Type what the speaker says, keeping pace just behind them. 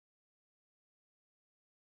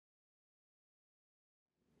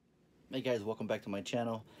Hey guys, welcome back to my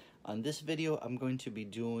channel. On this video, I'm going to be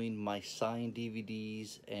doing my signed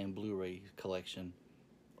DVDs and Blu-ray collection.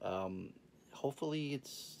 Hopefully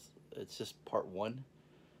it's just part one,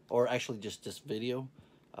 or actually just this video.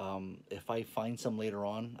 If I find some later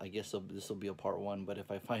on, I guess this will be a part one. But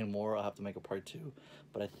if I find more, I'll have to make a part two.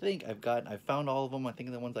 But I think I found all of them. I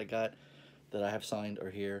think the ones I got that I have signed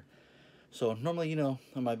are here. So normally, you know,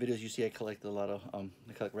 in my videos you see I collect a lot of,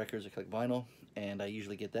 I collect records, I collect vinyl, and I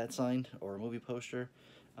usually get that signed or a movie poster.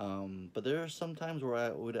 But there are some times where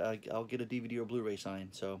I'll get a DVD or Blu-ray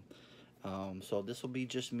signed. So so this will be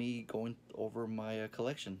just me going over my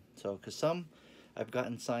collection. So, because some I've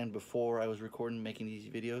gotten signed before I was recording, making these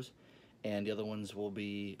videos, and the other ones will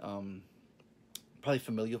be probably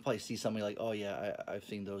familiar. You'll probably see somebody like, oh yeah, I've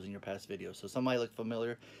seen those in your past videos. So some might look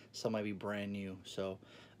familiar, some might be brand new. So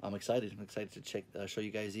I'm excited. I'm excited to show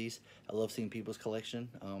you guys these. I love seeing people's collection.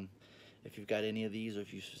 If you've got any of these, or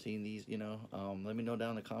if you've seen these, you know, let me know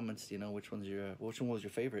down in the comments. You know, which one was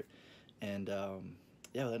your favorite. And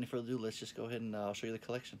yeah, without any further ado, let's just go ahead and I'll show you the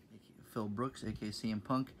collection. Phil Brooks, aka CM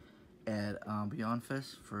Punk, at Beyond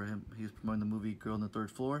Fest for him. He was promoting the movie Girl on the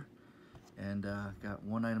Third Floor. And got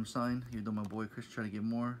one item signed, even though my boy Chris tried to get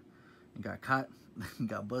more and got caught and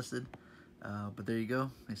got busted. But there you go,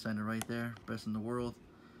 they signed it right there. Best in the world,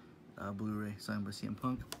 Blu-ray signed by CM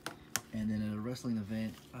Punk. And then at a wrestling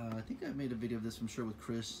event, I think I made a video of this, I'm sure, with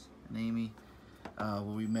Chris and Amy, where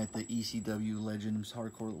we met the ECW legend. He was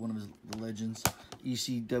hardcore, one of his legends.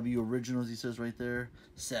 ECW originals, he says right there.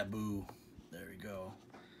 Sabu, there we go.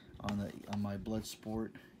 On my Bloodsport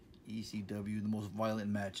ECW, the most violent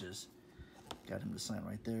matches. Got him to sign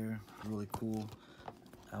right there. Really cool.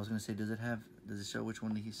 I was gonna say, does it show which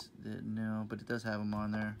one he's did? No, but it does have him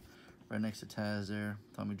on there. Right next to Taz there.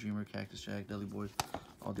 Tommy Dreamer, Cactus Jack, Dudley Boys,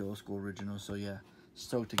 all the old school originals. So yeah,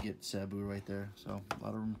 stoked to get Sabu right there. So a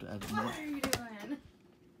lot of room to add more. What are you doing?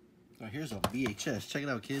 So here's a VHS. Check it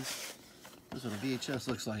out, kids. This is what a VHS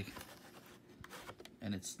looks like.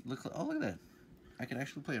 And it's oh, look at that. I can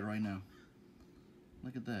actually play it right now.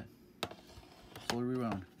 Look at that. Fully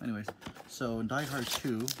rewound. Anyways, so in Die Hard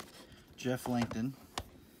 2, Jeff Langton,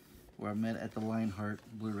 where I met at the Lionheart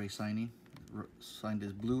Blu-ray signing, signed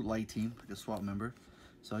his Blue Light Team, like a SWAT member.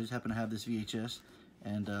 So I just happened to have this VHS,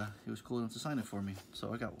 and he was cool enough to sign it for me.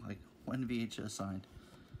 So I got like one VHS signed.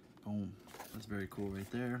 Boom. That's very cool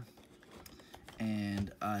right there.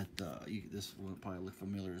 And this will probably look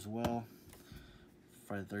familiar as well.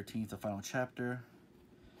 Friday the 13th, the final chapter.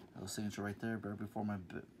 A signature right there, right before my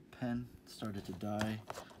pen started to die,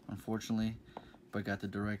 unfortunately. But I got the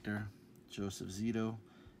director, Joseph Zito,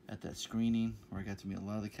 at that screening where I got to meet a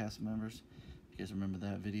lot of the cast members. If you guys remember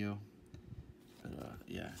that video. But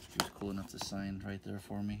yeah, he was cool enough to sign right there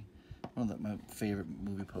for me. One of my favorite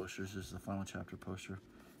movie posters is the final chapter poster.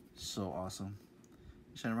 So awesome.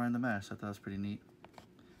 Shining around the mask, I thought it was pretty neat.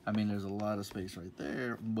 I mean, there's a lot of space right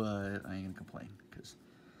there, but I ain't gonna complain because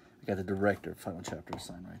I got the director final chapter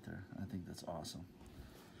sign right there. I think that's awesome.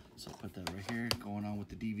 So I'll put that right here. Going on with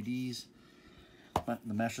the DVDs.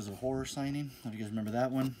 The Masters of Horror signing. If you guys remember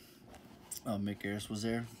that one. Mick Garris was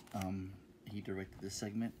there. He directed this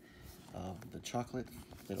segment of The Chocolate,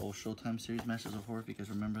 that old Showtime series, Masters of Horror, if you guys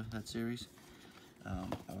remember that series. I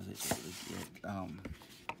was able to get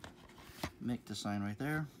Mick to sign right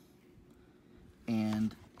there.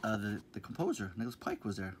 And the composer, Nicholas Pike,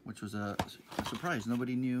 was there, which was a surprise.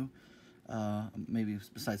 Nobody knew. Maybe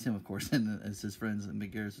besides him, of course, and as his friends and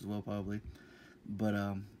Mick Garris as well, probably. But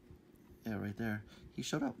yeah, right there, he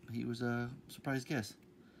showed up. He was a surprise guest,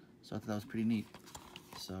 so I thought that was pretty neat.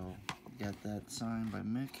 So got that signed by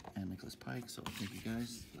Mick and Nicholas Pike. So thank you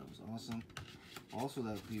guys. That was awesome. Also,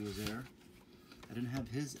 that he was there. I didn't have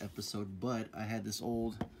his episode, but I had this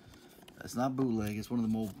old. It's not bootleg. It's one of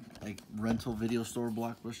the old like rental video store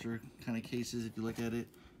Blockbuster kind of cases. If you look at it,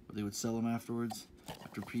 where they would sell them afterwards.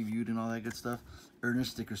 After previewed and all that good stuff.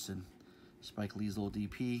 Ernest Dickerson, Spike Lee's old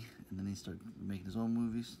DP, and then he started making his own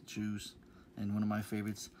movies, Choose, and one of my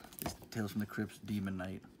favorites is Tales from the Crypt's Demon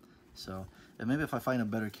Knight. So, and maybe if I find a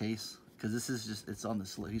better case, because this is just, it's on the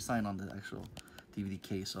slip, he signed on the actual DVD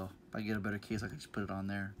case, so if I get a better case, I can just put it on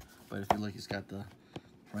there. But if you look, he's got the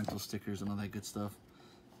rental stickers and all that good stuff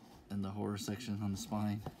in the horror section on the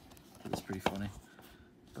spine. It's pretty funny.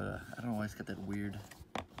 But I don't know why it's got that weird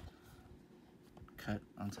cut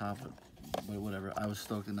on top, but whatever. I was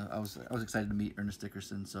stoked, and I was excited to meet Ernest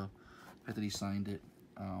Dickerson. So the fact that he signed it,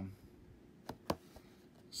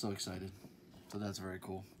 so excited. So that's very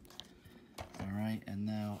cool. All right, and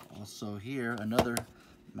now also here another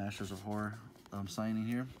Masters of Horror signing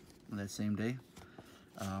here on that same day.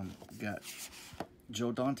 Got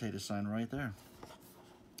Joe Dante to sign right there.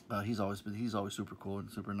 He's always super cool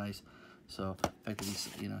and super nice. So the fact that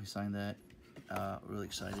he signed that, really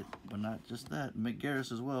excited. But not just that, Mick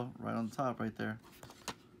Garris as well, right on the top, right there.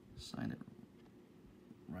 Sign it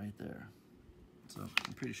right there. So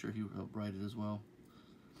I'm pretty sure he helped write it as well.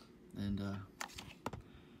 And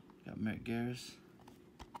got Mick Garris,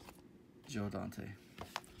 Joe Dante.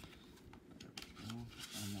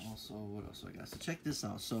 And also, what else I got? So check this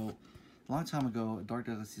out. So a long time ago, Dark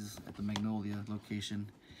Galaxies at the Magnolia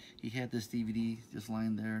location, he had this DVD just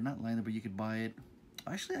lying there, not lying there, but you could buy it.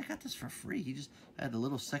 Actually, I got this for free. He just had a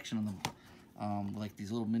little section on the, like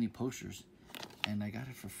these little mini posters, and I got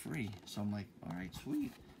it for free. So I'm like, all right,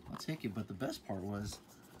 sweet, I'll take it. But the best part was,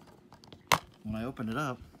 when I opened it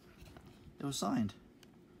up, it was signed.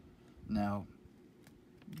 Now,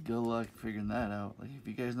 good luck figuring that out. Like, if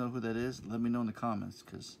you guys know who that is, let me know in the comments,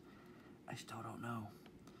 because I still don't know.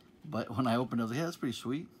 But when I opened it, I was like, yeah, that's pretty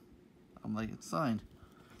sweet. I'm like, it's signed.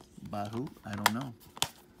 By who? I don't know.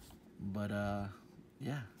 But,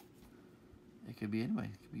 yeah. It could be anybody.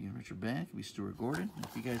 It could be Richard Band. It could be Stuart Gordon.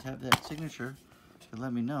 If you guys have that signature,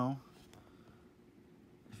 let me know.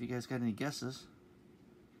 If you guys got any guesses,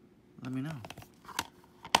 let me know.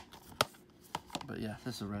 But yeah,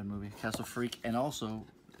 this is a rad movie. Castle Freak. And also,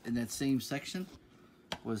 in that same section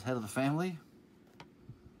was Head of the Family.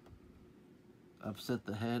 Upset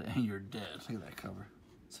the head and you're dead. Look at that cover.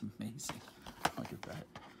 It's amazing. Look at that.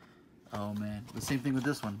 Oh man. The same thing with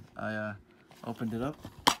this one. I opened it up.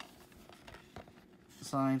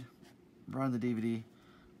 Signed. Brought in the DVD.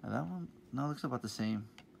 Now that one, no, it looks about the same.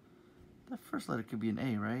 That first letter could be an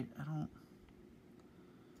A, right? I don't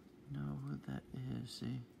know what that is,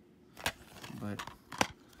 see? But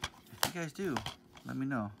if you guys do, let me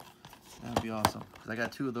know. That would be awesome. Because I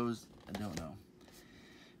got two of those I don't know.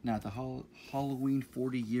 Now, at the Halloween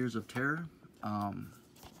 40 Years of Terror,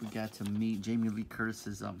 we got to meet Jamie Lee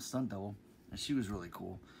Curtis's stunt double, and she was really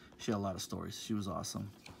cool. She had a lot of stories. She was awesome.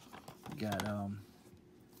 We got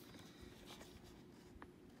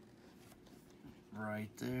right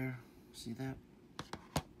there. See that?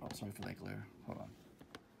 Oh, sorry for that glare. Hold on.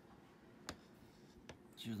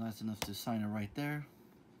 She was nice enough to sign it right there.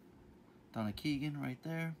 Donna Keegan right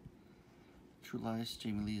there. True Lies,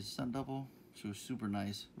 Jamie Lee's stunt double. She was super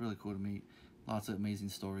nice, really cool to meet. Lots of amazing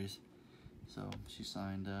stories. So she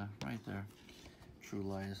signed right there. True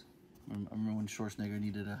Lies. I remember when Schwarzenegger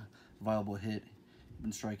needed a viable hit. He'd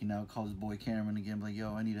been striking out, called his boy Cameron again, like,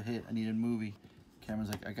 yo, I need a hit, I need a movie. Cameron's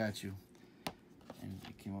like, I got you. And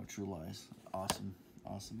it came out True Lies. Awesome,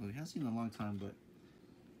 awesome movie. Hasn't seen it in a long time, but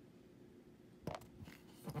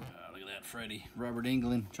look at that, Freddy. Robert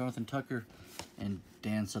Englund, Jonathan Tucker, and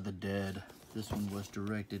Dance of the Dead. This one was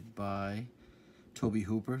directed by Toby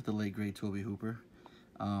Hooper, the late great Toby Hooper,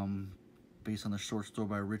 based on the short story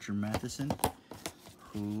by Richard Matheson,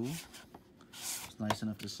 who was nice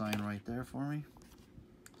enough to sign right there for me.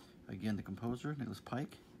 Again, the composer, Nicholas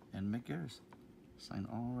Pike, and Mick Garris. Sign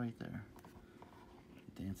all right there.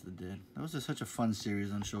 Dance of the Dead. That was just such a fun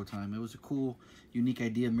series on Showtime. It was a cool, unique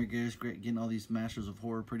idea. Mick Garris getting all these masters of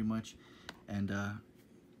horror pretty much, and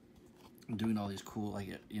doing all these cool, like,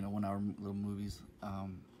 you know, 1 hour little movies,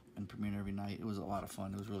 and premiering every night. It was a lot of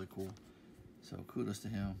fun. It was really cool. So kudos to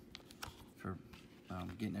him for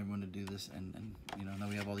getting everyone to do this, and you know, now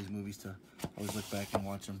we have all these movies to always look back and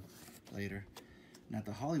watch them later. Now at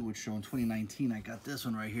the Hollywood show in 2019, I got this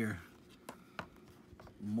one right here,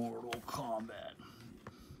 Mortal Kombat.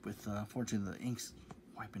 With unfortunately the ink's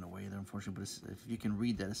wiping away there, unfortunately, but if you can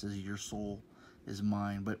read that, it says your soul is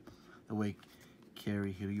mine. But the way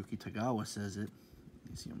Cary Hiroyuki Tagawa says it,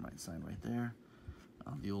 you see him right sign right there.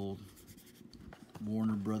 The old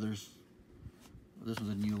Warner Brothers. This was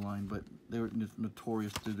a new line, but they were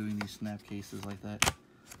notorious for doing these snap cases like that.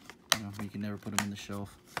 You know, you can never put them in the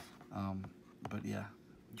shelf. But yeah,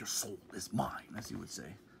 your soul is mine, as you would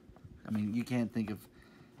say. I mean, you can't think of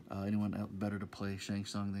anyone else better to play Shang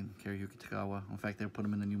Tsung than Cary Hiroyuki Tagawa. In fact, they put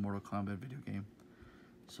him in the new Mortal Kombat video game.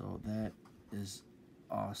 So that is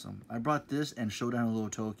awesome. I brought this and Showdown in Little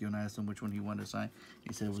Tokyo, and I asked him which one he wanted to sign.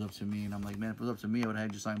 He said it was up to me, and I'm like, man, if it was up to me, I would have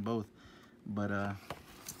had you sign both. But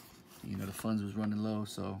you know, the funds was running low,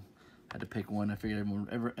 so I had to pick one. I figured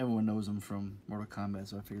everyone knows him from Mortal Kombat,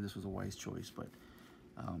 so I figured this was a wise choice. But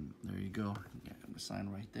there you go. Yeah, I'm gonna sign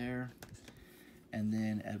right there. And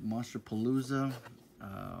then at Monsterpalooza,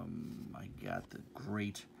 I got the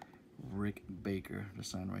great Rick Baker to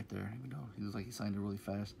sign right there. Even though he was like he signed it really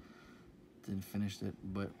fast, didn't finish it,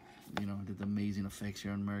 but you know, did the amazing effects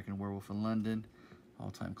here on American Werewolf in London,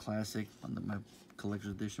 all-time classic on my collector's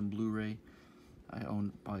edition Blu-ray. I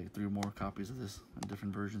own probably 3 or more copies of this in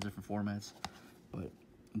different versions, different formats, but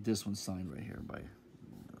this one's signed right here by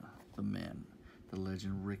the man, the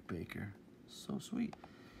legend, Rick Baker. So sweet.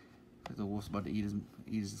 Like the wolf's about to eat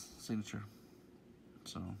his signature.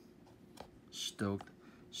 So stoked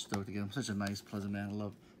to get him. Such a nice, pleasant man. I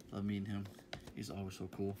love meeting him. He's always so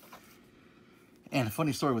cool. And a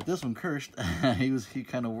funny story with this one, Cursed. he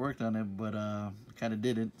kind of worked on it, but kind of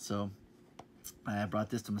didn't. So I brought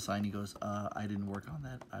this to him to sign. He goes, I didn't work on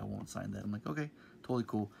that. I won't sign that. I'm like, okay, totally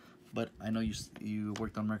cool. But I know you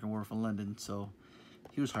worked on American Werewolf in London, so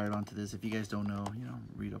he was hired onto this. If you guys don't know, you know,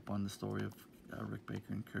 read up on the story of Rick Baker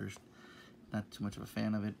and Cursed. Not too much of a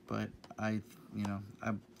fan of it, but I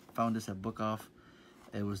found this at Book Off.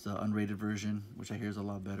 It was the unrated version, which I hear is a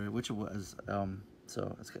lot better, which it was.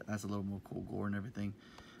 So that's a little more cool gore and everything.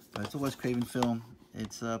 But it's a Wes Craven film.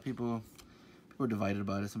 It's people are divided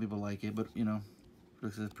about it. Some people like it, but you know,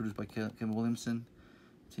 it's produced by Kevin Williamson.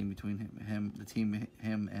 Team between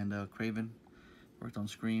him and Craven worked on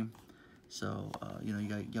Scream. So you know, you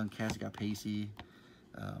got young cast. You got Pacey,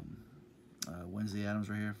 Wednesday Addams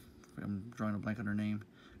right here. I'm drawing a blank on her name.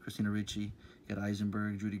 Christina Ricci. You got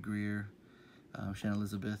Eisenberg, Judy Greer, Shannon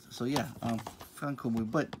Elizabeth. So yeah, found a cool movie.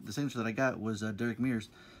 But the signature that I got was Derek Mears,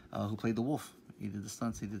 who played the wolf. He did the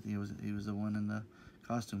stunts. He was the one in the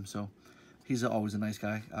costume. So he's always a nice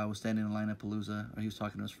guy. I was standing in line at Palooza. He was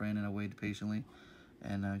talking to his friend, and I waited patiently,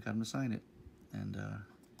 and I got him to sign it. And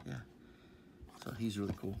yeah, so he's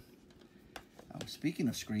really cool. Speaking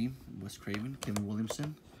of Scream, Wes Craven, Kevin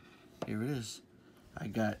Williamson. Here it is. I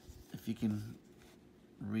got, if you can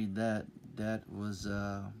read that,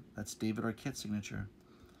 that's David Arquette's signature.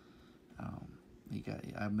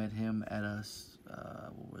 I met him at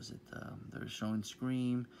what was it? They were showing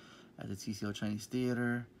Scream at the TCL Chinese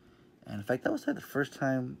Theater. And in fact, that was like the first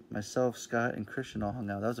time myself, Scott, and Christian all hung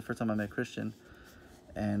out. That was the first time I met Christian.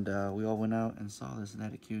 And we all went out and saw this and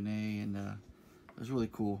had a Q&A, and it was really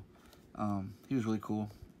cool. He was really cool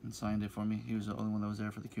and signed it for me. He was the only one that was there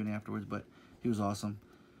for the Q&A afterwards, but he was awesome.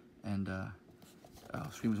 And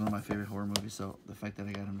Scream is one of my favorite horror movies, so the fact that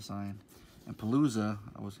I got him to sign. And Palooza,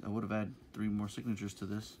 I would have had 3 more signatures to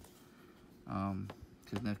this,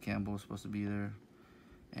 because Nev Campbell was supposed to be there,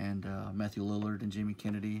 and Matthew Lillard and Jamie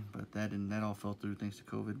Kennedy, but that all fell through thanks to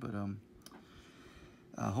COVID. But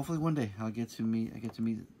hopefully one day I get to meet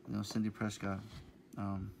you know, Cindy Prescott.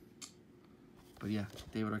 But yeah,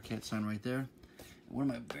 David Arquette signed right there. One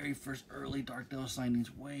of my very first early Dark Devil signings,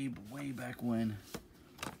 way back when,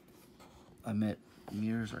 I met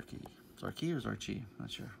Mir Zarki. Zarki or Zarchi? Not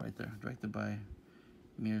sure. Right there. Directed by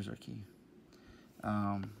Mir Zarki.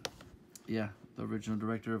 Yeah, the original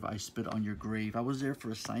director of I Spit on Your Grave. I was there for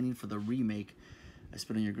a signing for the remake, I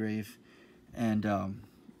Spit on Your Grave. And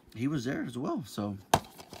he was there as well. So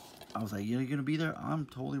I was like, you're going to be there? I'm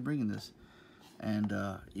totally bringing this. And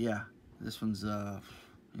yeah, this one's,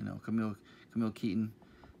 you know, Camille Keaton.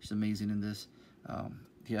 She's amazing in this.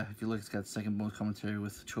 Yeah, if you look, it's got second bonus commentary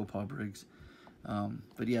with Chopin Briggs.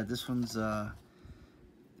 But yeah, this one's the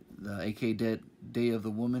AK Day of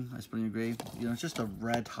the Woman, I Spit on Your Grave. You know, it's just a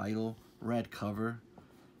rad title, rad cover,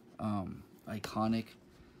 iconic.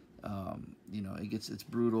 You know, it's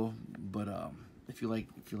brutal, but if you like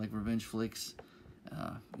revenge flicks,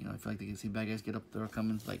 you know, if you like to see bad guys get up there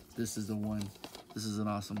coming, like, this is the one. This is an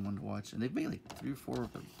awesome one to watch. And they've made like 3 or 4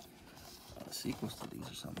 of them, sequels to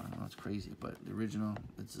these or something. I don't know, it's crazy, but the original,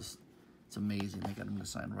 it's amazing. I got him to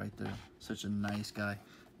sign right there. Such a nice guy.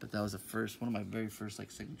 But that was one of my very first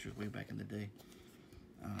like signatures way back in the day.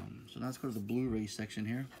 So now let's go to the Blu-ray section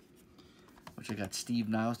here, which I got Steve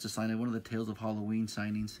Niles to sign it. One of the Tales of Halloween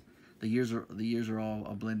signings. The years are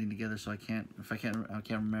all blending together, so I can't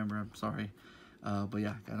remember. I'm sorry. But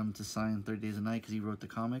yeah, got him to sign 30 Days a Night because he wrote the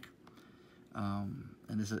comic.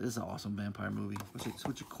 And this is an awesome vampire movie.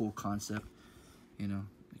 Such a cool concept. You know,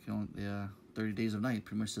 you can only, 30 Days of Night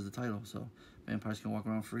pretty much says the title. So vampires can walk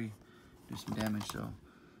around free, do some damage. So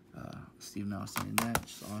Steve Niles signing that,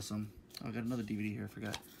 which is awesome. Oh, I got another DVD here. I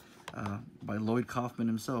forgot. By Lloyd Kaufman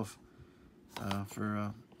himself,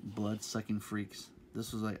 for Blood Sucking Freaks.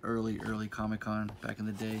 This was like early Comic-Con back in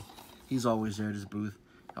the day. He's always there at his booth.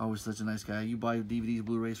 Always such a nice guy. You buy DVDs,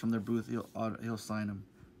 Blu-rays from their booth, he'll sign them.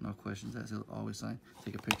 No questions asked. He'll always sign.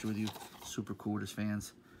 Take a picture with you. Super cool with his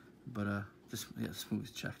fans. But this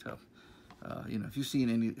movie's checked up. You know, if you've seen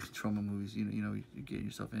any trauma movies, you know you get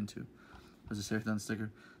yourself into. There's a Sarah Dunn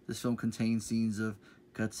sticker. This film contains scenes of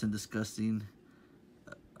guts and disgusting.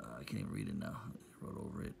 I can't even read it now. I wrote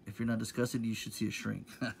over it. If you're not disgusted, you should see a shrink.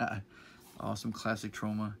 Awesome classic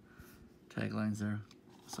trauma taglines there.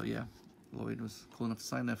 So yeah, Lloyd was cool enough to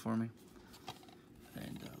sign that for me.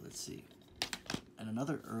 And let's see. And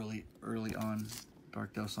another early on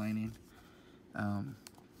Dark Devil signing.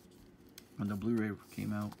 when the Blu-ray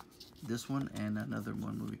came out. This one and another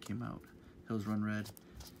one movie came out, Hills Run Red.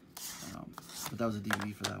 But that was a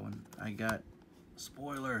DVD for that one. I got,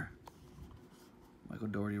 spoiler, Michael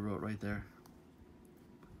Dougherty wrote right there.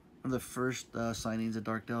 One of the first signings at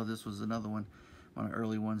Darkdale. This was another one of the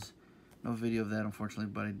early ones. No video of that, unfortunately,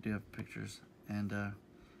 but I do have pictures. And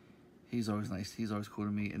he's always nice. He's always cool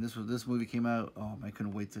to me. And this movie came out. Oh, I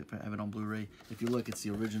couldn't wait to have it on Blu-ray. If you look, it's the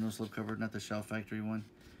original slipcover, not the Shout Factory one,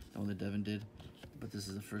 the one that Devin did. But this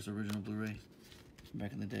is the first original Blu-ray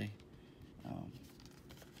back in the day.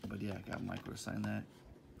 But yeah, I got Michael to sign that.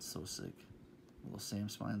 So sick. A little Sam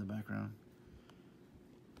Smile in the background.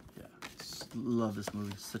 Yeah, love this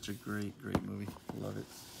movie. Such a great movie. Love it.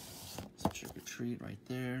 Such a good treat right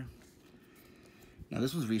there. Now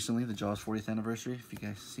this was recently, the Jaws 40th anniversary. If you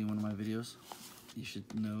guys see one of my videos, you should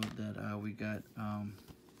know that we got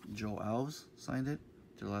Joe Alves signed it.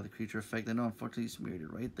 Did a lot of the creature effect. I know, unfortunately, he smeared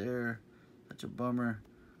it right there. Such a bummer.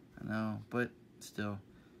 I know, but still,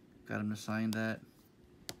 got him to sign that.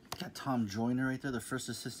 Got Tom Joyner right there, the first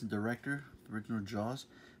assistant director, the original Jaws,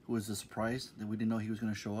 who was a surprise that we didn't know he was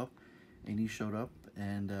going to show up, and he showed up,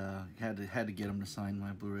 and had to get him to sign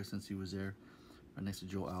my Blu-ray since he was there, right next to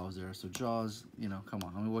Joe Alves there. So Jaws, you know, come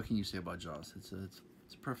on. I mean, what can you say about Jaws? It's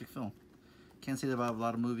a perfect film. Can't say that about a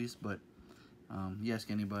lot of movies, but you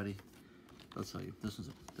ask anybody, they'll tell you this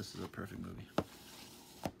is a perfect movie.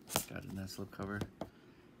 Got it in that slipcover.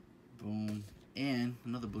 Boom, and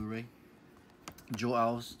another Blu-ray. Joe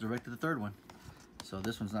Alves directed the third one. So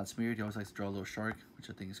this one's not smeared. He always likes to draw a little shark, which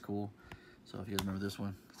I think is cool. So if you guys remember this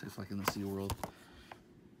one, it's like in the Sea World.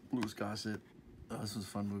 Louis Gossett. This was a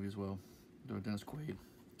fun movie as well. Dennis Quaid.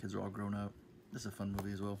 Kids are all grown up. This is a fun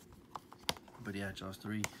movie as well. But yeah, Jaws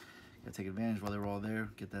 3. Gotta take advantage while they were all there.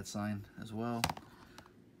 Get that signed as well.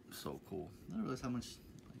 So cool. I didn't realize how much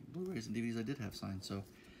Blu-rays and DVDs I did have signed. So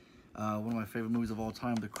one of my favorite movies of all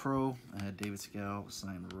time, The Crow. I had David Scow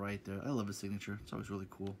signed right there. I love his signature. It's always really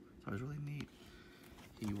cool. It's always really neat.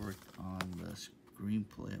 He worked on the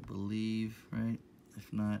screenplay, I believe, right?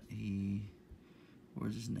 If not,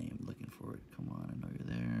 where's his name? I'm looking for it. Come on, I know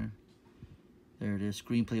you're there. There it is.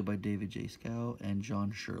 Screenplay by David J. Scow and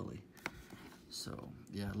John Shirley. So,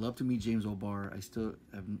 yeah, I'd love to meet James O'Barr. I still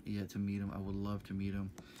haven't yet to meet him. I would love to meet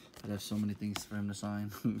him. I'd have so many things for him to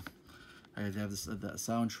sign. I had to have that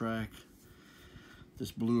soundtrack,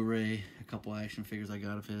 this Blu-ray, a couple action figures I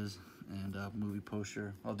got of his, and a movie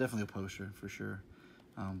poster. Oh, definitely a poster for sure.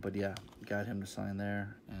 But yeah, got him to sign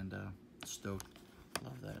there, and stoked.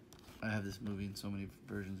 Love that. I have this movie in so many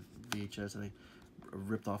versions. VHS that I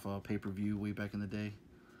ripped off a pay-per-view way back in the day,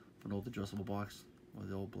 an old adjustable box, or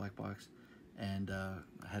the old black box, and I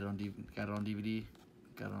had it on got it on DVD,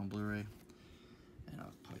 got it on Blu-ray, and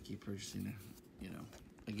I'll probably keep purchasing it. You know,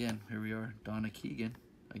 again, here we are, Donna Keegan,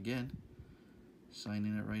 again,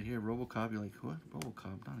 signing it right here. RoboCop. You're like, what?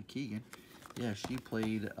 RoboCop? Donna Keegan? Yeah, she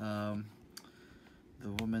played the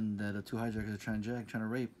woman that the two hijackers are trying to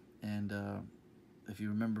rape, and if you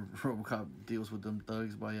remember, RoboCop deals with them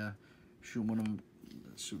thugs by shooting one of them,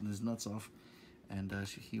 shooting his nuts off, and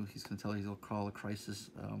he's gonna tell her he'll call a crisis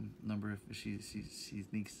number if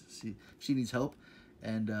she needs help,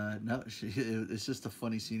 and no, it's just a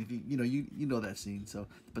funny scene. If you know that scene. So,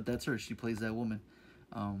 but that's her. She plays that woman.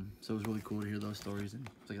 So it was really cool to hear those stories, and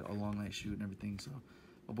it's like a long night shoot and everything. So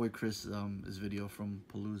my boy Chris, his video from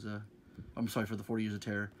Palooza, I'm sorry, for the 40 Years of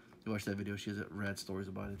Terror. You watch that video. She has rad stories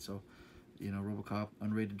about it. So, you know, RoboCop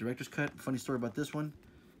unrated director's cut. Funny story about this one.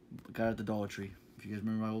 Got it at the Dollar Tree. If you guys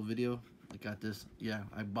remember my old video, I got this. Yeah,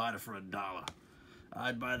 I bought it for $1.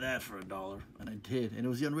 I'd buy that for $1, and I did. And it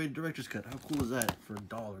was the unrated director's cut. How cool is that for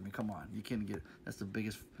 $1? I mean, come on, you can't get it. That's the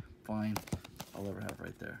biggest find I'll ever have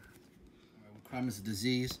right there. All right, when crime is a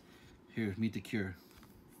disease, here, meet the cure.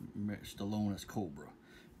 Stallone as Cobra.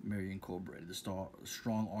 Marion Cobra, the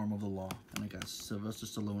strong arm of the law. And I got Sylvester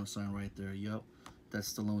Stallone sign right there. Yup,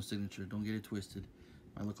 that's Stallone's signature. Don't get it twisted.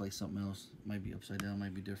 Might look like something else. Might be upside down,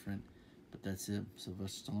 might be different. But that's it.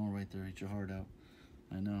 Sylvester Stallone right there. Eat your heart out.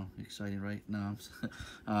 I know. Exciting, right? No,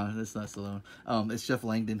 that's not Stallone. It's Jeff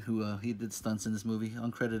Langdon, who he did stunts in this movie.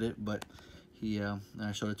 Uncredited, but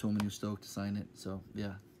I showed it to him and he was stoked to sign it. So,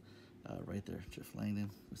 yeah. Right there. Jeff Langdon.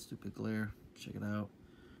 The stupid glare. Check it out.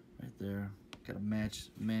 Right there. Got a match,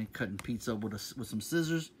 man, cutting pizza with some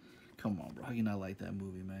scissors. Come on, bro. How can you not like that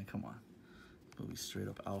movie, man? Come on. Movie straight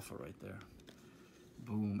up alpha right there.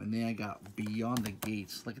 Boom. And then I got Beyond the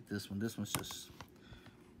Gates. Look at this one. This one's just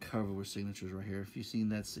covered with signatures right here. If you've seen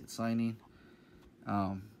that signing,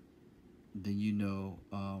 then you know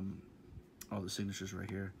all the signatures right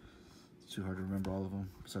here. It's too hard to remember all of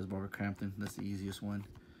them. Besides Barbara Crampton, that's the easiest one.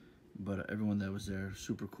 But everyone that was there,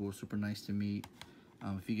 super cool, super nice to meet.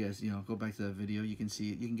 If you guys, go back to that video, you can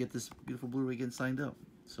see it. You can get this beautiful Blu-ray getting signed up.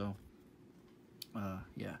 So,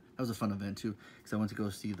 yeah, that was a fun event too, because I went to go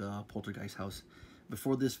see the Poltergeist house.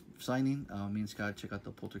 Before this signing, me and Scott check out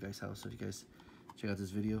the Poltergeist house. So if you guys check out this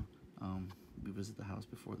video, we visit the house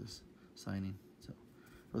before this signing. So,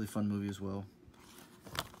 really fun movie as well.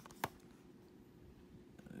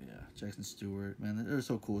 Yeah, Jackson Stewart, man, they're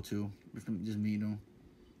so cool too. Just meeting them,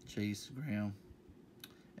 Chase, Graham,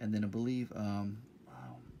 and then I believe,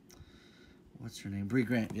 what's her name? Bree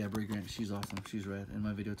Grant. Yeah, Bree Grant. She's awesome. She's rad. In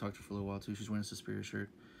my video, I talked to her for a little while too. She's wearing a Suspiria shirt.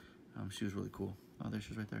 She was really cool. Oh, there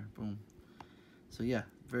she is right there. Boom. So yeah,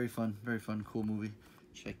 very fun, cool movie.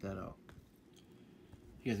 Check that out.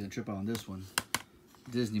 You guys gonna trip out on this one.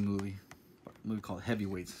 Disney movie called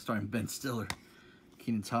Heavyweights, starring Ben Stiller,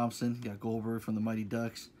 Kenan Thompson. You got Goldberg from the Mighty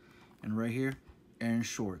Ducks, and right here, Aaron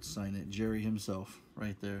Schwartz signed it. Jerry himself,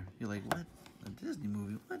 right there. You're like, what? A Disney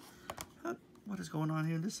movie? What is going on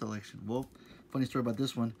here in this selection? Well, funny story about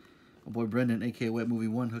this one. My boy Brendan, aka Wet Movie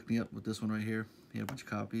 1, hooked me up with this one right here. He had a bunch of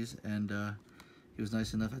copies, and he was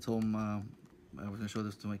nice enough. I told him I was gonna show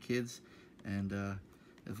this to my kids, and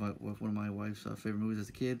if one of my wife's favorite movies as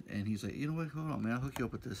a kid, and he's like, you know what? Hold on, man, I'll hook you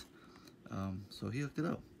up with this. So he hooked it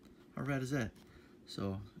up. How rad is that?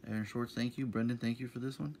 So Aaron Schwartz, thank you. Brendan, thank you for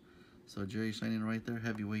this one. So Jerry shining right there.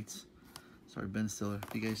 Heavyweights. Sorry, Ben Stiller.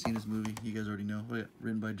 If you guys seen this movie, you guys already know.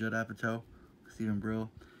 Written by Judd Apatow, Stephen Brill.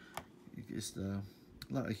 Just a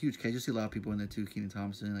huge cast. You see a lot of people in there too. Kenan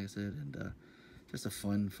Thompson, like I said, and just a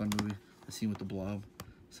fun movie. The scene with the blob,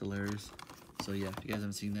 it's hilarious. So yeah, if you guys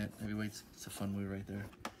haven't seen that, Heavyweights, it's a fun movie right there.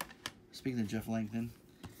 Speaking of Jeff Langton,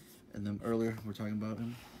 and then earlier we're talking about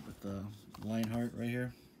him with Lionheart right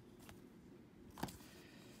here.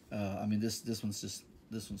 I mean this one's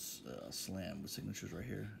slam with signatures right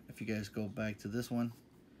here. If you guys go back to this one,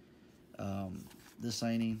 this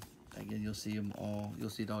signing again, you'll see them all. You'll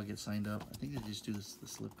see it all get signed up. I think they just do the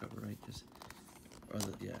slip cover, right? Or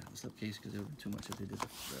the slip case, because it would be too much if they did the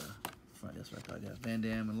front. That's what I thought. Yeah, Van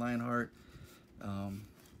Damme and Lionheart.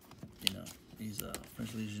 He's a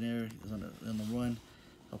French Legionnaire. He's on the run,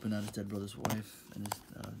 helping out his dead brother's wife and his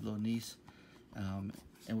little niece.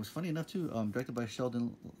 And what's funny enough too, directed by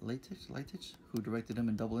Sheldon Leitich, who directed him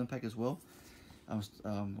in Double Impact as well.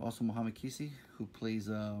 Also Mohamed Kisi, who plays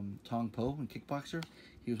Tong Po in Kickboxer.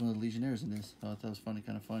 He was one of the Legionnaires in this. I thought that was funny,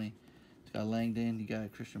 kind of funny. It's got Langdon. You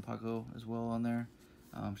got Christian Paco as well on there.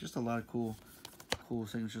 Just a lot of cool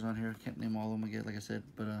signatures on here. Can't name all of them again, like I said.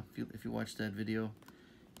 But if you watch that video,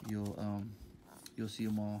 you'll see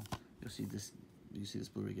them all. You'll see this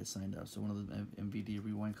Blu-ray get signed up. So one of the MVD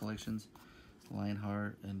Rewind collections,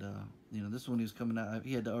 Lionheart, and this one he was coming out.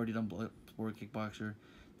 He had already done Bloodsport, Kickboxer.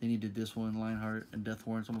 Then he did this one, Lionheart and Death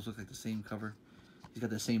Warrant. Almost looks like the same cover. He's got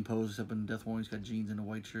the same pose except in Death Warrant. He's got jeans and a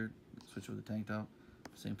white shirt. Switch with the tank top.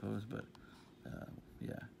 Same pose, but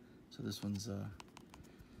yeah. So this one's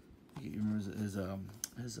you remember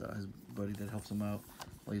his buddy that helps him out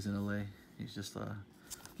while he's in LA. He's just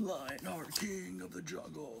Lionheart, King of the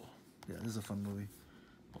Jungle. Yeah, this is a fun movie.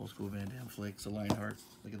 Old school Van Damme flick. So Lionheart,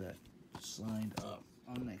 look at that, signed up.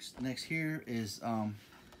 Next here is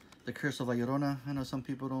The Curse of La Llorona. I know some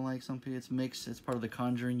people don't like, some people it's mixed. It's part of the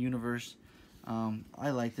Conjuring universe. I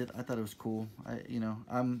liked it. I thought it was cool.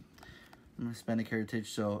 I'm Hispanic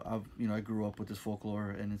heritage, so I grew up with this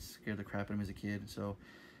folklore, and it scared the crap out of me as a kid. So,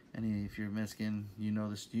 if you're Mexican, you know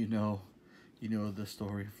this. You know the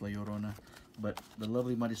story of La Llorona. But the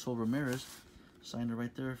lovely Marisol Ramirez signed it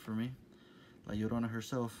right there for me. La Llorona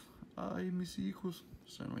herself. Ay, mis hijos.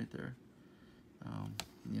 Signed right there.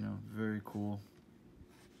 Very cool.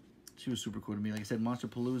 She was super cool to me. Like I said, Monster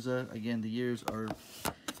Palooza. Again, the years are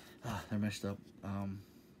they're messed up.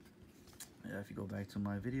 Yeah, if you go back to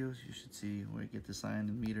my videos, you should see where I get to sign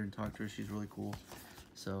and meet her and talk to her. She's really cool.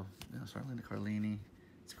 So, Sarlina Carlini.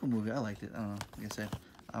 It's a cool movie. I liked it. I don't know. Like I said,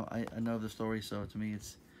 I know the story, so to me,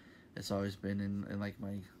 it's always been in like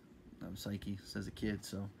my psyche as a kid.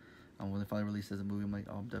 So, when they finally released as a movie, I'm like,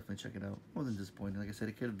 oh, I'll definitely check it out. I wasn't disappointed. Like I said,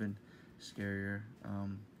 it could have been scarier.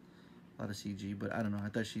 A lot of CG, but I don't know. I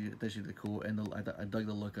thought she did cool, and I dug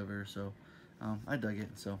the look of her. So, I dug it.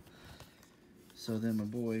 So then my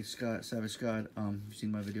boy Savage Scott, you've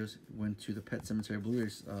seen my videos, went to the Pet Cemetery Blu-ray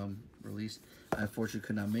release. I unfortunately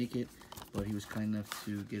could not make it, but he was kind enough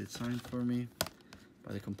to get it signed for me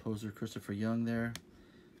by the composer Christopher Young there,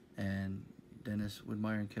 and Dennis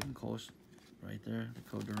Widmeyer and Kevin Kolsch right there, the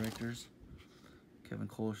co-directors. Kevin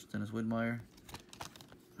Kolsch, Dennis Widmeyer.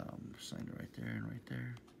 Signed it right there and right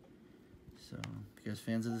there. So if you guys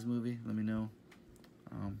fans of this movie, let me know.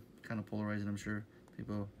 Kind of polarizing, I'm sure.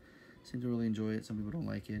 People seem to really enjoy it. Some people don't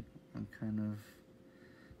like it. I'm kind of,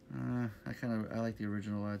 I like the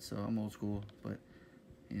original ad, so I'm old school, but,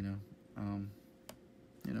 you know,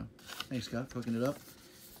 thanks, Scott, for hooking it up.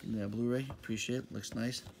 Give me that Blu-ray, appreciate it, looks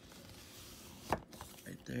nice.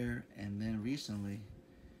 Right there, and then recently,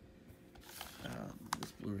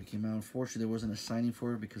 this Blu-ray came out. Unfortunately, there wasn't a signing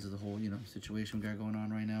for it because of the whole, situation we got going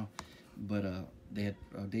on right now. But they had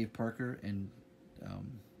Dave Parker and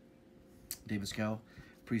David Scow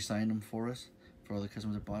pre-signed them for us, for all the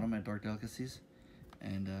customers that bought them at Dark Delicacies.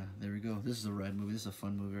 And there we go. This is a rad movie. This is a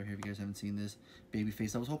fun movie right here. If you guys haven't seen this,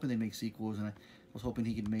 Babyface. I was hoping they'd make sequels, and I was hoping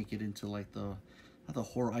he could make it into like not the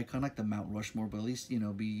horror icon, like the Mount Rushmore, but at least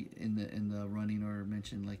be in the running or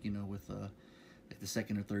mentioned like with like the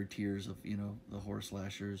second or third tiers of the horror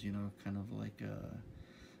slashers. Kind of like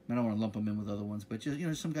I don't want to lump them in with other ones, but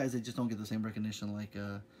just some guys that just don't get the same recognition like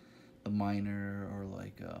the Miner or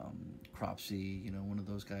like Cropsy. One of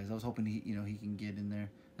those guys. I was hoping he he can get in there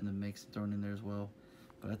and then make thrown in there as well.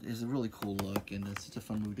 But it's a really cool look, and it's such a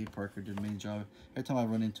fun movie. Dave Parker did an amazing job. Every time I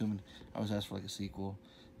run into him, I always ask for like a sequel.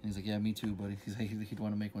 And he's like, yeah, me too, buddy. He's like, he'd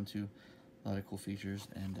want to make one too. A lot of cool features.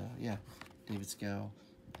 And yeah, David Scow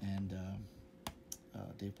and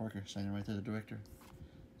Dave Parker signing right there, the director.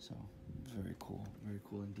 So very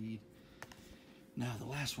cool indeed. Now the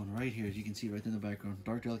last one right here, as you can see right in the background,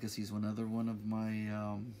 Dark Delicacies, another one of my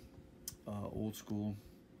old school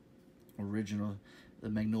original, the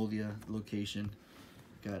Magnolia location.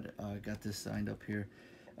 Got this signed up here.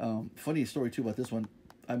 Funny story too about this one.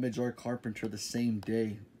 I met George Carpenter the same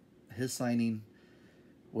day. His signing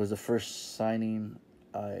was the first signing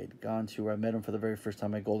I'd gone to where I met him for the very first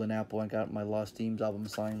time at Golden Apple. I got my Lost Themes album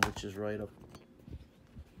signed, which is right up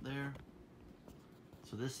there.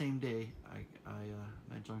 So this same day, I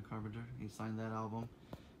met John Carpenter. He signed that album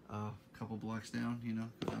a couple blocks down,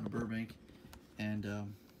 go down to Burbank. And let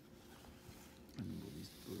me move these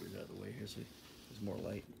Blu-rays out of the way here so there's more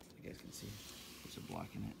light, so you guys can see. These are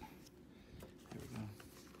blocking it. There we go.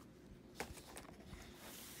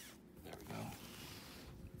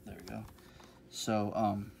 There we go. So,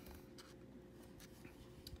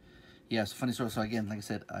 yeah, it's a funny story. So again, like I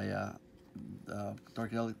said,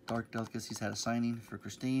 Dark Delicacies had a signing for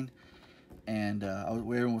Christine, and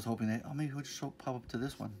everyone was hoping that, maybe we'll just pop up to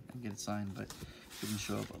this one and get it signed, but it didn't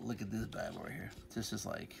show up. But look at this bad boy here. This is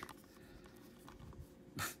like,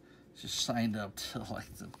 just signed up to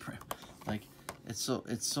like it's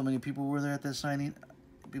so many people were there at that signing.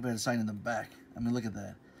 People had to sign in the back. I mean, look at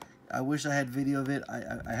that. I wish I had video of it.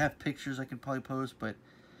 I have pictures I could probably post, but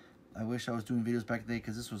I wish I was doing videos back in the day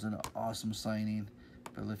because this was an awesome signing.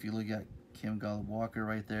 But if you look at Kim Golub Walker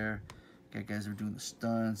right there, you got guys that were doing the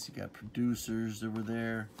stunts, you got producers that were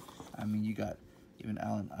there. I mean, you got even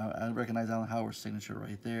Alan, I recognize Alan Howard's signature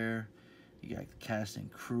right there. You got the cast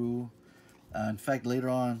and crew. In fact, later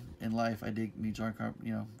on in life, I did meet John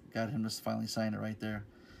Carpenter, got him to finally sign it right there.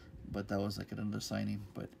 But that was like another signing.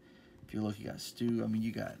 But if you look, you got Stu. I mean,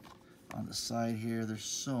 you got on the side here, there's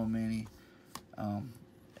so many.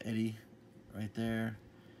 Eddie right there.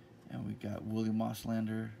 And we got William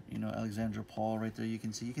Mosslander, Alexandra Paul right there. You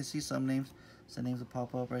can see some names that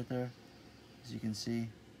pop up right there, as you can see.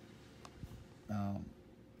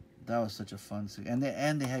 That was such a fun, and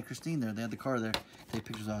they had Christine there. They had the car there. They had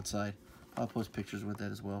pictures outside. I'll post pictures with that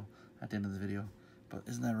as well at the end of the video. But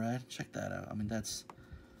isn't that rad? Check that out. I mean, this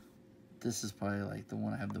is probably like the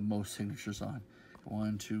one I have the most signatures on.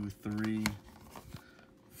 1, 2, 3,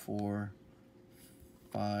 4,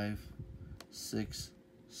 5, 6,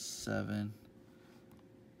 7,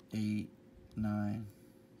 8, 9,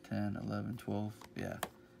 10, 11, 12. Yeah,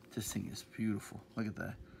 this thing is beautiful. Look at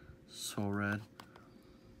that. So red.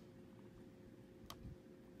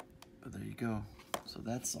 But there you go. So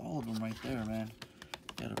that's all of them right there, man.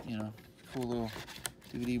 Got a cool little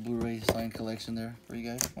DVD Blu-ray signed collection there for you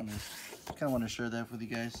guys. Kind of want to share that with you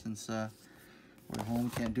guys since we're home,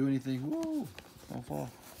 can't do anything. Woo! Don't fall.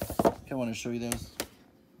 Kind of want to show you those.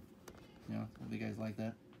 Hope you guys like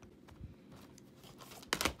that.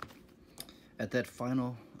 At that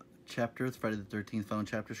final chapter, it's Friday the 13th final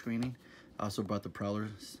chapter screening, I also brought the Prowler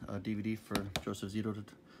DVD for Joseph Zito to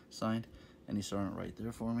sign, and he's starting it right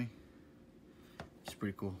there for me. It's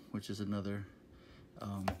pretty cool, which is another,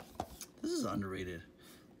 this is underrated.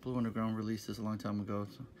 Blue Underground released this a long time ago.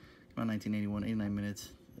 So, about 1981, 89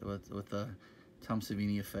 minutes with Tom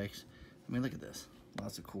Savini effects. I mean, look at this.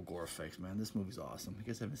 Lots of cool gore effects, man. This movie's awesome. If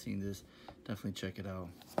you guys haven't seen this, definitely check it out.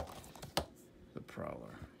 The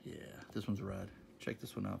Prowler. Yeah, this one's rad. Check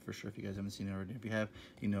this one out for sure if you guys haven't seen it already. If you have,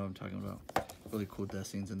 you know what I'm talking about. Really cool death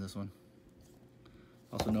scenes in this one.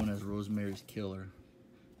 Also known as Rosemary's Killer.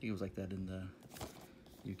 I think it was like that in the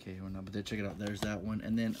UK or not, but then check it out. There's that one,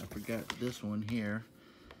 and then I forgot this one here.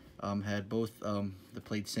 Had both that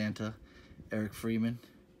played Santa, Eric Freeman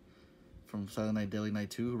from Silent Night, Deadly Night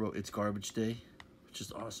 2, who wrote "It's Garbage Day," which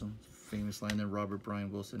is awesome, famous line. Then Robert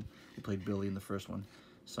Brian Wilson, who played Billy in the first one,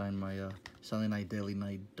 signed my Silent Night, Deadly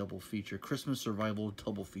Night double feature, Christmas Survival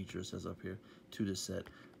double feature. It says up here, 2 disc set,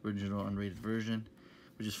 original unrated version.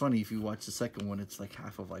 Which is funny, if you watch the second one, it's like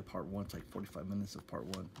half of like part 1. It's like 45 minutes of part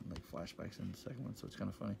 1, like flashbacks in the second one, so it's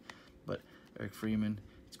kind of funny. But Eric Freeman,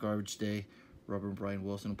 It's Garbage Day, Robert Brian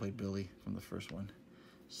Wilson, who played Billy from the first one,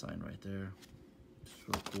 signed right there. It's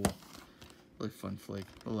really cool. Really fun flick.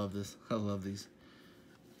 I love this. I love these.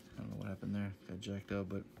 I don't know what happened there. Got jacked up,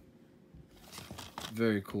 but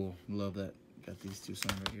very cool. Love that. Got these 2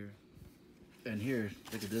 signed right here. And here,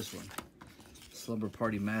 look at this one. Slumber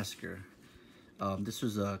Party Massacre. This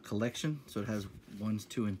was a collection, so it has 1s,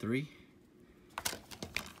 2, and 3.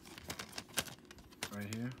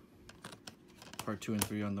 Right here. Part 2 and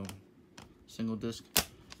 3 on the single disc.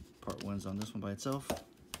 Part 1's on this one by itself.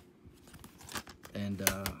 And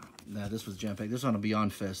now this was jam-packed. This was on a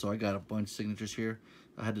Beyond Fest, so I got a bunch of signatures here.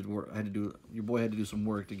 Your boy had to do some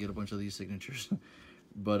work to get a bunch of these signatures.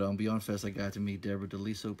 But on Beyond Fest, I got to meet Deborah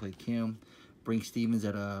DeLiso, played Kim. Brink Stevens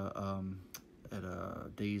at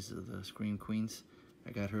Days of the Scream Queens.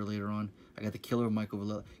 I got her later on. I got the Killer, Michael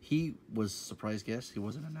Villa. He was a surprise guest. He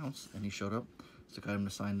wasn't announced, and he showed up. So got him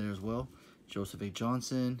to sign there as well. Joseph A.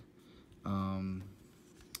 Johnson. There's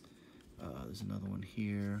another one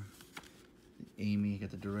here. Amy,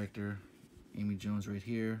 got the director. Amy Jones right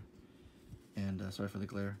here. And sorry for the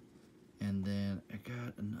glare. And then I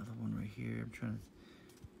got another one right here. I'm trying to...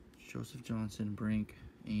 Joseph Johnson, Brink,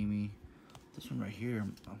 Amy. This one right here,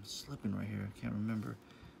 I'm slipping right here. I can't remember.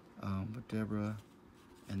 But Deborah,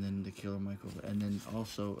 and then the Killer Michael, and then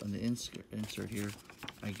also on the insert here,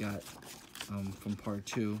 I got from part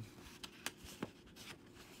 2,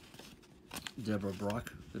 Deborah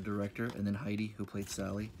Brock, the director, and then Heidi, who played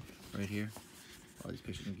Sally, right here. All these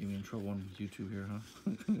pictures gonna get me in trouble on YouTube here, huh?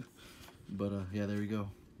 But yeah, there you go.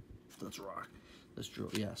 Let's rock. Let's draw.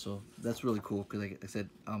 Yeah, so that's really cool because, like I said,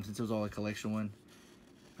 since it was all a collection one,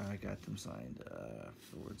 I got them signed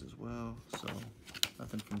afterwards as well. So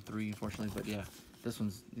nothing from 3, unfortunately, but yeah, this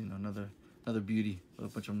one's, you know, another beauty. A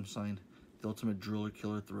bunch of them signed. The Ultimate Driller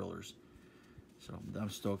Killer Thrillers. So I'm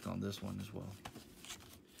stoked on this one as well.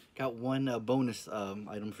 Got one bonus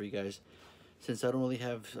item for you guys. Since I don't really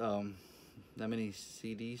have that many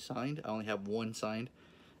CDs signed, I only have 1 signed,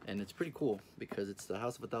 and it's pretty cool because it's the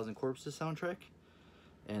House of a Thousand Corpses soundtrack.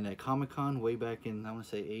 And at Comic-Con way back in, I want to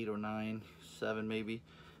say 8 or 9, 7 maybe,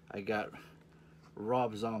 I got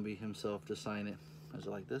Rob Zombie himself to sign it. Is it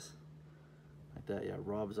like this? Like that, yeah,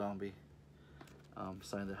 Rob Zombie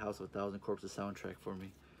signed the House of a Thousand Corpses soundtrack for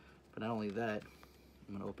me. But not only that,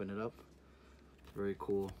 I'm going to open it up. Very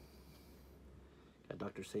cool. Got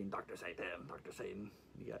Dr. Satan, Dr. Satan.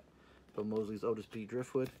 You got Bill Moseley's Otis P.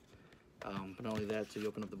 Driftwood. But not only that, so you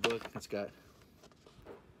open up the book, it's got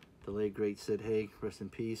the late great Sid Haig, rest in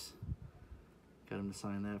peace. Got him to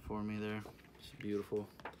sign that for me there. It's beautiful.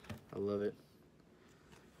 I love it.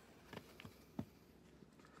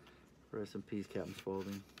 Rest in peace, Captain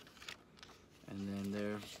Spaulding. And then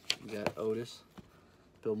there, you got Otis,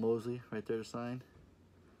 Bill Moseley right there to sign.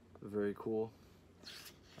 Very cool.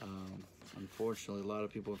 Unfortunately, a lot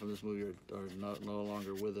of people from this movie are no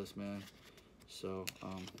longer with us, man. So,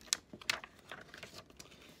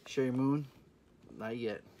 Sherry Moon, not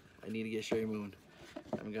yet. I need to get Sherry Moon.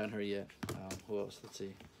 I haven't gotten her yet. Who else? Let's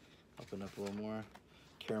see. Open up a little more.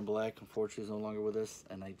 Karen Black, unfortunately, is no longer with us,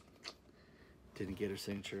 and I didn't get her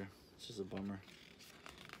signature. It's just a bummer.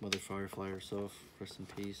 Mother Firefly herself, rest in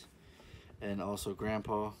peace. And also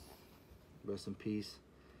Grandpa, rest in peace.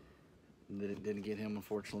 Didn't get him,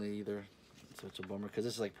 unfortunately, either. It's such a bummer, because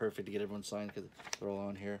this is like perfect to get everyone signed, because they're all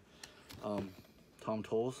on here. Tom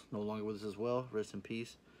Tolles, no longer with us as well, rest in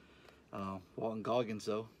peace. Walton Goggins,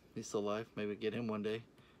 though, he's still alive. Maybe get him one day,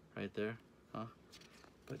 right there, huh?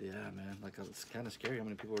 But yeah, man, like, it's kind of scary how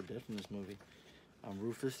many people were dead from this movie.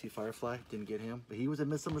 Rufus T. Firefly, didn't get him, but he was at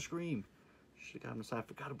Midsummer Scream. Should've got him aside. I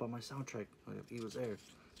forgot about my soundtrack. Like, if he was there,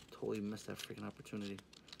 totally missed that freaking opportunity.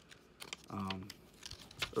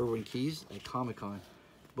 Irwin Keys at Comic-Con,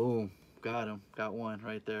 boom, got him, got one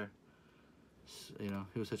right there. You know,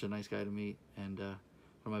 he was such a nice guy to meet, and one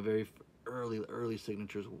of my very early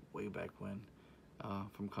signatures way back when,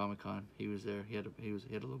 from Comic-Con. He was there. He had a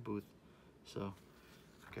little booth, so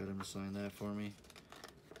got him to sign that for me.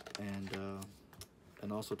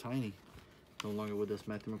 And also Tiny, no longer with us.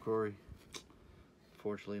 Matthew McCrory,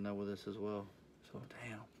 fortunately not with us as well. So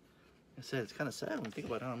damn, like I said, it's kind of sad when you think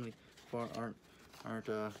about how many people aren't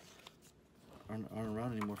around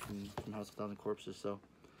anymore from House of Thousand Corpses. So,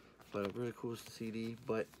 but a really cool CD.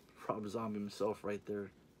 But Rob Zombie himself right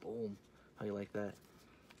there. Boom. How you like that?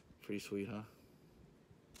 Pretty sweet, huh?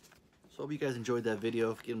 So hope you guys enjoyed that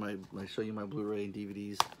video. Again, show you my Blu-ray and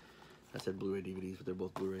DVDs. I said Blu-ray DVDs, but they're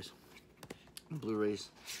both Blu-rays.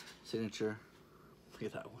 Blu-rays, signature. Look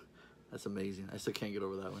at that one. That's amazing. I still can't get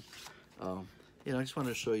over that one. You know, I just wanted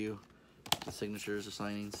to show you the signatures, the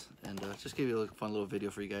signings, and just give you a fun little video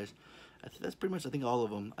for you guys. That's pretty much, I think, all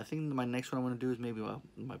of them. I think my next one I want to do is maybe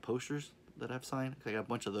my posters that I've signed. I got a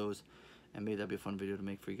bunch of those, and maybe that'd be a fun video to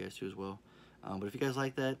make for you guys too as well. But if you guys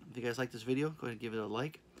like that, if you guys like this video, go ahead and give it a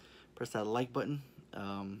like. Press that like button.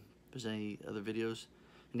 If there's any other videos,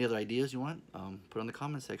 any other ideas you want, put it in the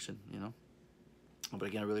comment section, you know. But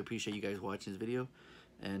again, I really appreciate you guys watching this video,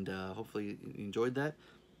 and hopefully you enjoyed that.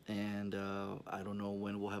 And I don't know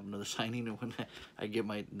when we'll have another signing or when I get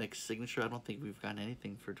my next signature. I don't think we've gotten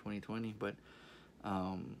anything for 2020, but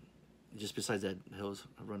just besides that Hills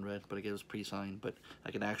Run Red, but I guess it was pre-signed. But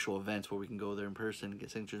like an actual events where we can go there in person,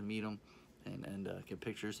 get signatures, meet them, and get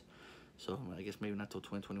pictures. So I guess maybe not till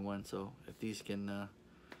 2021. So if these can,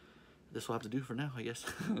 this will have to do for now, I guess.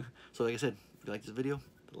 So like I said, if you like this video,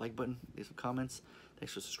 the like button, leave some comments.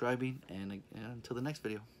 Thanks for subscribing, and until the next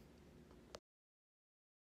video.